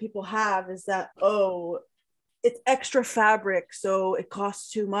argument that people have is that, it's extra fabric, so it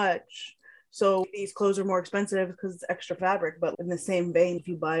costs too much. So these clothes are more expensive because it's extra fabric. But in the same vein, if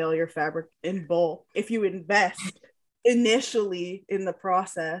you buy all your fabric in bulk, if you invest initially in the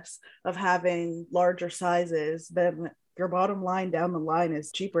process of having larger sizes, then your bottom line down the line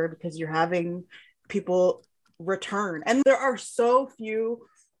is cheaper, because you're having people return. And there are so few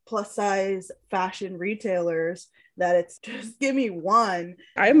plus size fashion retailers that it's just give me one.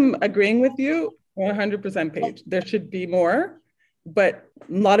 I'm agreeing with you 100%, Paige. There should be more. But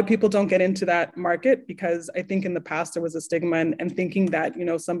a lot of people don't get into that market, because I think in the past there was a stigma and thinking that,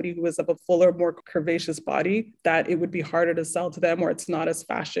 somebody who is of a fuller, more curvaceous body, that it would be harder to sell to them, or it's not as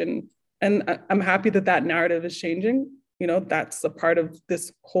fashion. And I'm happy that narrative is changing. That's a part of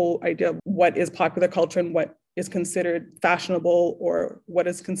this whole idea of what is popular culture and what is considered fashionable or what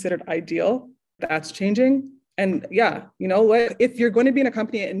is considered ideal. That's changing. And yeah, you know what? If you're going to be in a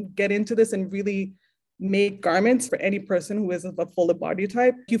company and get into this and really make garments for any person who is of a fuller body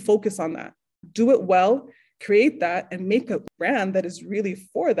type, you focus on that. Do it well, create that, and make a brand that is really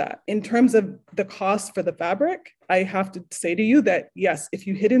for that. In terms of the cost for the fabric, I have to say to you that yes, if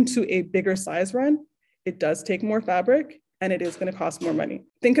you hit into a bigger size run, it does take more fabric and it is going to cost more money.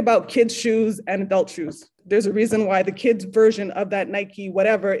 Think about kids' shoes and adult shoes. There's a reason why the kids' version of that Nike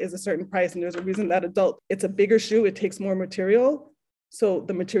whatever is a certain price, and there's a reason that adult, it's a bigger shoe, it takes more material. So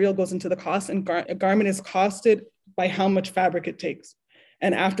the material goes into the cost, and a garment is costed by how much fabric it takes.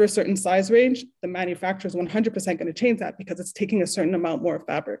 And after a certain size range, the manufacturer is 100% going to change that, because it's taking a certain amount more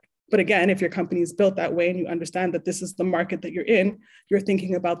fabric. But again, if your company is built that way and you understand that this is the market that you're in, you're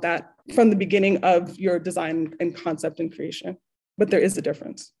thinking about that from the beginning of your design and concept and creation. But there is a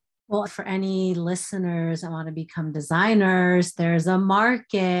difference. Well, for any listeners that want to become designers, there's a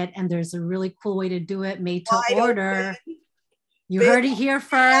market and there's a really cool way to do it, made to Wide order. open, You heard it here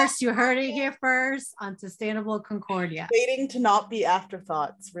first. You heard it here first on Sustainable Concordia. waiting to not be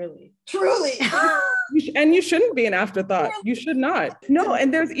afterthoughts, really. Truly. And you shouldn't be an afterthought. You should not. No,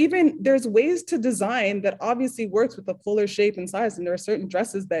 and there's ways to design that obviously works with a fuller shape and size. And there are certain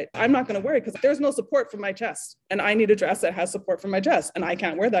dresses that I'm not going to wear because there's no support for my chest. And I need a dress that has support for my chest. And I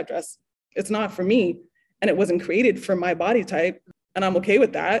can't wear that dress. It's not for me. And it wasn't created for my body type. And I'm okay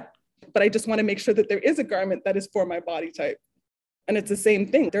with that. But I just want to make sure that there is a garment that is for my body type. And it's the same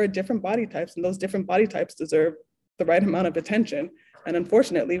thing. There are different body types, and those different body types deserve the right amount of attention. And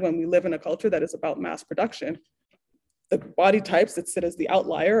unfortunately, when we live in a culture that is about mass production, the body types that sit as the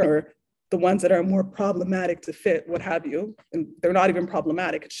outlier are the ones that are more problematic to fit, what have you. And they're not even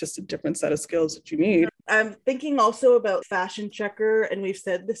problematic. It's just a different set of skills that you need. I'm thinking also about fashion checker, and we've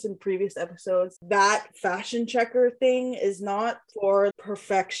said this in previous episodes. That fashion checker thing is not for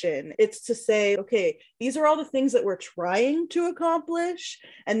perfection. It's to say, okay, these are all the things that we're trying to accomplish,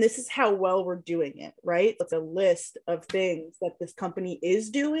 and this is how well we're doing it, right? It's a list of things that this company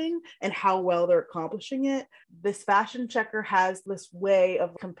is doing and how well they're accomplishing it. This fashion checker has this way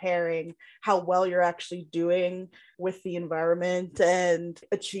of comparing how well you're actually doing with the environment and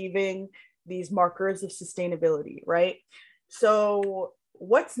achieving these markers of sustainability, right? So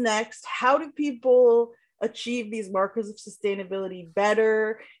what's next? How do people achieve these markers of sustainability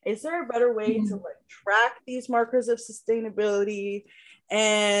better? Is there a better way to track these markers of sustainability?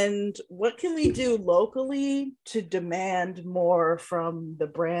 And what can we do locally to demand more from the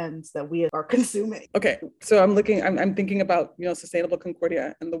brands that we are consuming? Okay, so I'm thinking about, Sustainable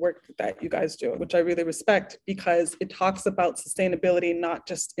Concordia and the work that you guys do, which I really respect because it talks about sustainability, not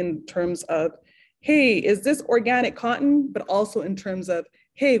just in terms of, hey, is this organic cotton, but also in terms of,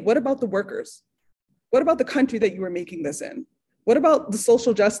 hey, what about the workers? What about the country that you were making this in? What about the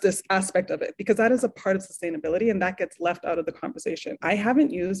social justice aspect of it? Because that is a part of sustainability and that gets left out of the conversation. I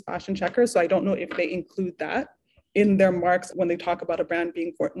haven't used fashion checkers, so I don't know if they include that in their marks when they talk about a brand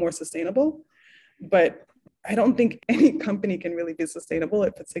being more sustainable. But I don't think any company can really be sustainable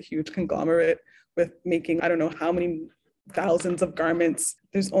if it's a huge conglomerate with making, I don't know how many thousands of garments.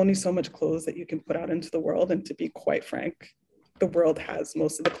 There's only so much clothes that you can put out into the world. And to be quite frank, the world has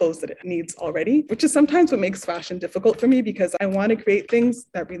most of the clothes that it needs already, which is sometimes what makes fashion difficult for me because I want to create things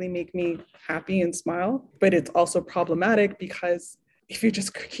that really make me happy and smile. But it's also problematic because if you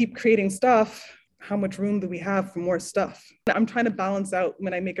just keep creating stuff, how much room do we have for more stuff? I'm trying to balance out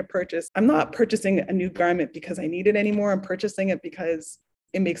when I make a purchase. I'm not purchasing a new garment because I need it anymore. I'm purchasing it because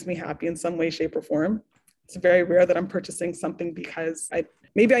it makes me happy in some way, shape, or form. It's very rare that I'm purchasing something because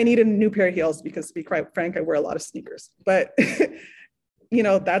maybe I need a new pair of heels because, to be quite frank, I wear a lot of sneakers. But,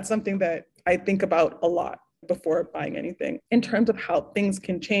 that's something that I think about a lot before buying anything. In terms of how things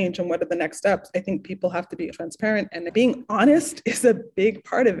can change and what are the next steps, I think people have to be transparent. And being honest is a big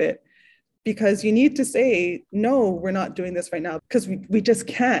part of it because you need to say, no, we're not doing this right now because we just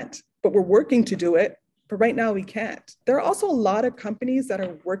can't, but we're working to do it. But right now we can't. There are also a lot of companies that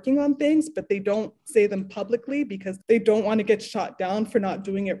are working on things, but they don't say them publicly because they don't want to get shot down for not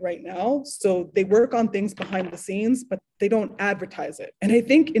doing it right now. So they work on things behind the scenes, but they don't advertise it. And I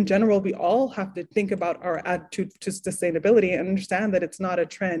think in general, we all have to think about our attitude to sustainability and understand that it's not a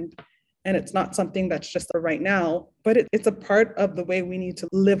trend and it's not something that's just a right now, but it's a part of the way we need to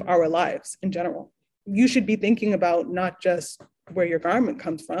live our lives in general. You should be thinking about not just where your garment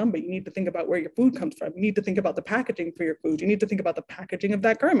comes from, but you need to think about where your food comes from. You need to think about the packaging for your food. You need to think about the packaging of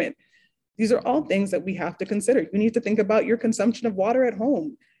that garment. These are all things that we have to consider. You need to think about your consumption of water at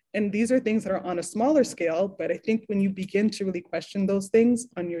home. And these are things that are on a smaller scale, but I think when you begin to really question those things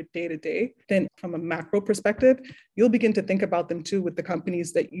on your day-to-day, then from a macro perspective, you'll begin to think about them too with the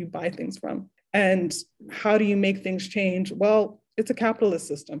companies that you buy things from. And how do you make things change? Well, it's a capitalist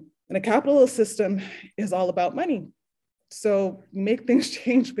system. And a capitalist system is all about money. So make things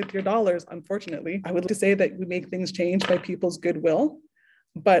change with your dollars, unfortunately. I would like to say that we make things change by people's goodwill.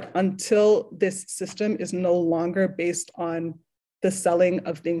 But until this system is no longer based on the selling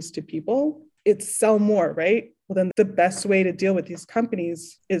of things to people, it's sell more, right? Well, then the best way to deal with these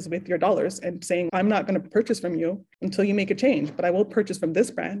companies is with your dollars and saying, I'm not going to purchase from you until you make a change, but I will purchase from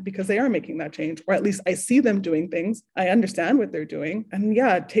this brand because they are making that change, or at least I see them doing things. I understand what they're doing. And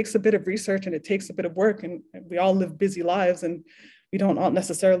yeah, it takes a bit of research and it takes a bit of work, and we all live busy lives and we don't all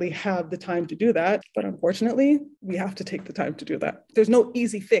necessarily have the time to do that. But unfortunately, we have to take the time to do that. There's no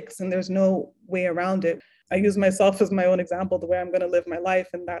easy fix and there's no way around it. I use myself as my own example, the way I'm going to live my life.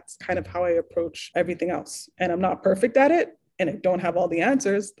 And that's kind of how I approach everything else. And I'm not perfect at it, and I don't have all the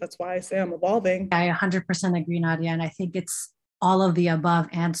answers. That's why I say I'm evolving. I 100% agree, Nadia. And I think it's all of the above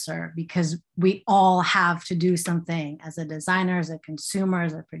answer, because we all have to do something as a designer, as a consumer,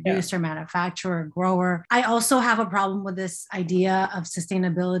 as a producer, manufacturer, grower. I also have a problem with this idea of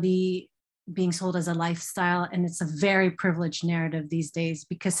sustainability being sold as a lifestyle. And it's a very privileged narrative these days,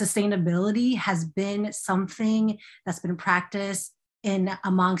 because sustainability has been something that's been practiced in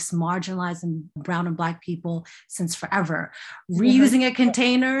amongst marginalized and brown and Black people since forever. Reusing a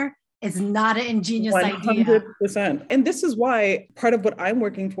container is not an ingenious 100%. idea. And this is why part of what I'm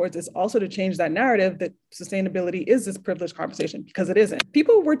working towards is also to change that narrative that sustainability is this privileged conversation, because it isn't.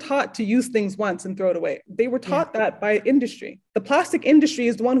 People were taught to use things once and throw it away. They were taught that by industry. The plastic industry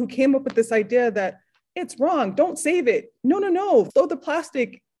is the one who came up with this idea that it's wrong, don't save it. No, throw the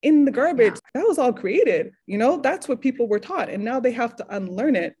plastic in the garbage. That was all created. That's what people were taught. And now they have to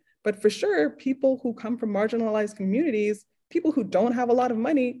unlearn it. But for sure, people who come from marginalized communities, people who don't have a lot of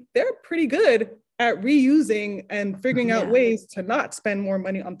money, they're pretty good at reusing and figuring out ways to not spend more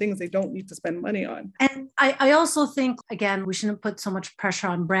money on things they don't need to spend money on. And I also think, again, we shouldn't put so much pressure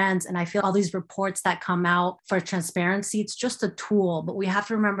on brands. And I feel all these reports that come out for transparency, it's just a tool, but we have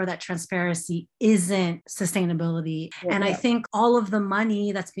to remember that transparency isn't sustainability. And I think all of the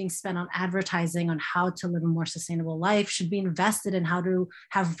money that's being spent on advertising on how to live a more sustainable life should be invested in how to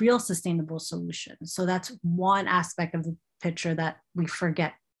have real sustainable solutions. So that's one aspect of the picture that we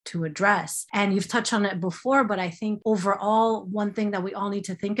forget to address. And you've touched on it before, but I think overall, one thing that we all need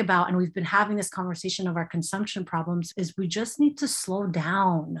to think about, and we've been having this conversation of our consumption problems, is we just need to slow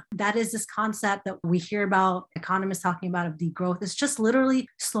down. That is this concept that we hear about economists talking about of degrowth. It's just literally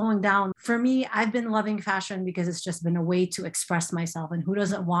slowing down. For me, I've been loving fashion because it's just been a way to express myself, and who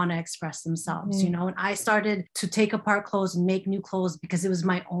doesn't want to express themselves, And I started to take apart clothes and make new clothes because it was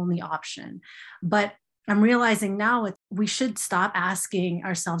my only option. But I'm realizing now we should stop asking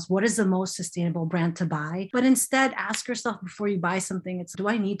ourselves, what is the most sustainable brand to buy? But instead ask yourself before you buy something, do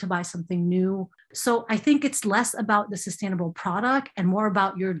I need to buy something new? So I think it's less about the sustainable product and more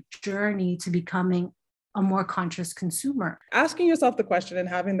about your journey to becoming a more conscious consumer. Asking yourself the question and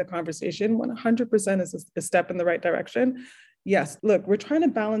having the conversation 100% is a step in the right direction. Yes, look, we're trying to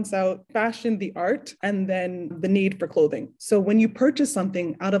balance out fashion, the art, and then the need for clothing. So when you purchase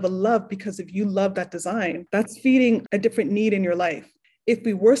something out of a love, because if you love that design, that's feeding a different need in your life. If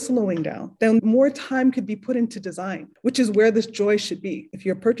we were slowing down, then more time could be put into design, which is where this joy should be. If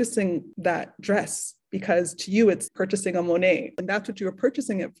you're purchasing that dress, because to you, it's purchasing a Monet, and that's what you were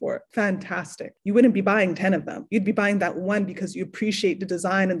purchasing it for, fantastic. You wouldn't be buying 10 of them. You'd be buying that one because you appreciate the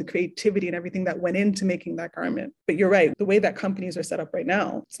design and the creativity and everything that went into making that garment. But you're right, the way that companies are set up right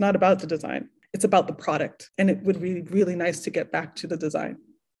now, it's not about the design. It's about the product. And it would be really nice to get back to the design.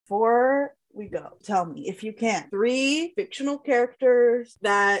 Before we go, tell me, if you can, 3 fictional characters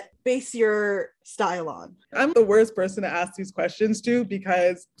that base your style on. I'm the worst person to ask these questions to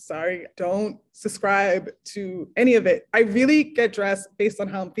because, sorry, don't subscribe to any of it. I really get dressed based on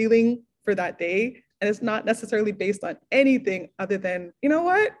how I'm feeling for that day. And it's not necessarily based on anything other than, you know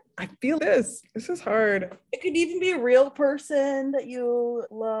what? I feel this. This is hard. It could even be a real person that you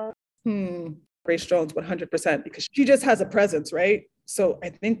love. Grace Jones, 100%, because she just has a presence, right? So I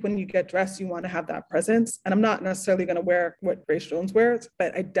think when you get dressed, you want to have that presence. And I'm not necessarily going to wear what Grace Jones wears,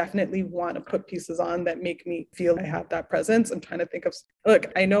 but I definitely want to put pieces on that make me feel I have that presence. I'm trying to think of,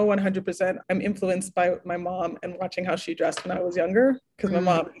 look, I know 100% I'm influenced by my mom and watching how she dressed when I was younger, because my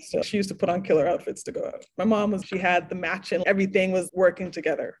mom, she used to put on killer outfits to go out. My mom she had the match and everything was working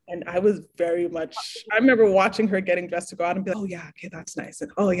together. And I was very much, I remember watching her getting dressed to go out and be like, oh yeah, okay, that's nice.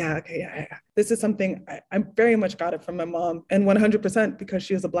 And oh yeah, okay, yeah. This is something I very much got it from my mom. And 100% because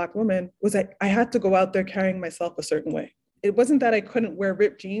she was a Black woman, was that I had to go out there carrying myself a certain way. It wasn't that I couldn't wear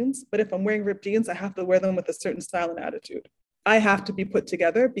ripped jeans, but if I'm wearing ripped jeans, I have to wear them with a certain style and attitude. I have to be put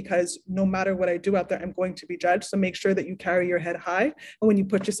together because no matter what I do out there, I'm going to be judged. So make sure that you carry your head high. And when you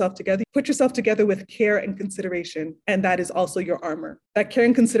put yourself together with care and consideration. And that is also your armor. That care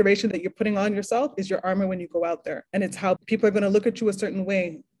and consideration that you're putting on yourself is your armor when you go out there. And it's how people are going to look at you a certain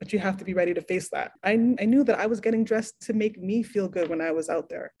way, but you have to be ready to face that. I knew that I was getting dressed to make me feel good when I was out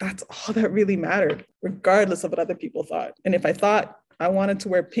there. That's all that really mattered, regardless of what other people thought. And if I thought I wanted to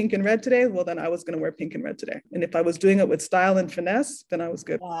wear pink and red today, well, then I was going to wear pink and red today. And if I was doing it with style and finesse, then I was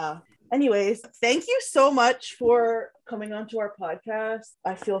good. Wow. Anyways, thank you so much for coming onto our podcast.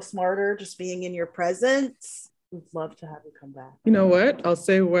 I feel smarter just being in your presence. We'd love to have you come back. You know what? I'll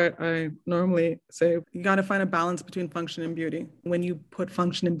say what I normally say. You got to find a balance between function and beauty. When you put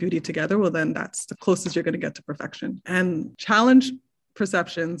function and beauty together, well, then that's the closest you're going to get to perfection. And challenge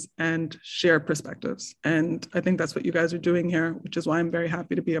perceptions and share perspectives. And I think that's what you guys are doing here, which is why I'm very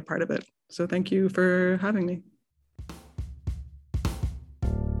happy to be a part of it. So thank you for having me.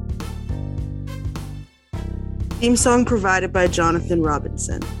 Theme song provided by Jonathan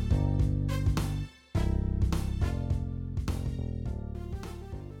Robinson.